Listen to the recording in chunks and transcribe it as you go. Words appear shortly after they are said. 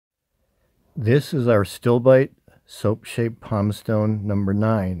This is our Stilbite soap-shaped palm stone number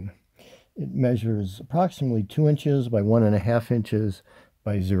 9. It measures approximately 2 inches by 1.5 inches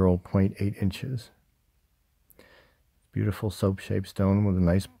by 0.8 inches. Beautiful soap-shaped stone with a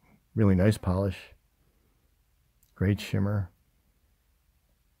nice, really nice polish. Great shimmer.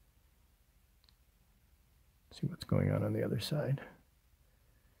 See what's going on the other side.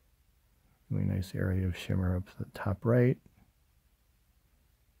 Really nice area of shimmer up to the top right.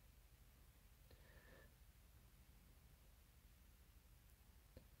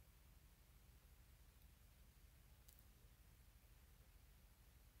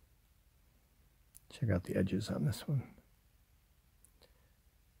 Check out the edges on this one.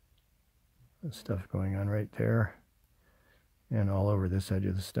 There's stuff going on right there and all over this edge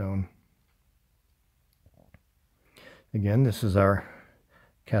of the stone. Again, this is our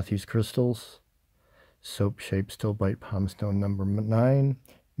Kathy's Crystals soap-shaped Stilbite Palm Stone number 9,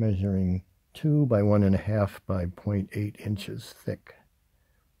 measuring 2 by 1.5 by 0.8 inches thick.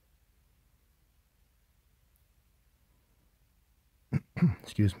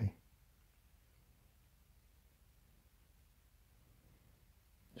 Excuse me.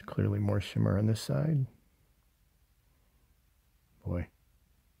 There's clearly more shimmer on this side. Boy.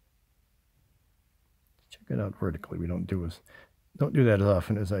 Check it out vertically. We don't do that as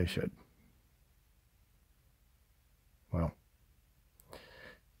often as I should. Well.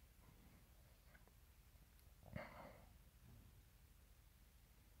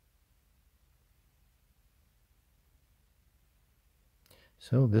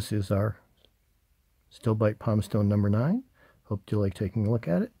 So this is our Stilbite Palm Stone number 9. Hope you like taking a look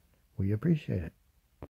at it. We appreciate it.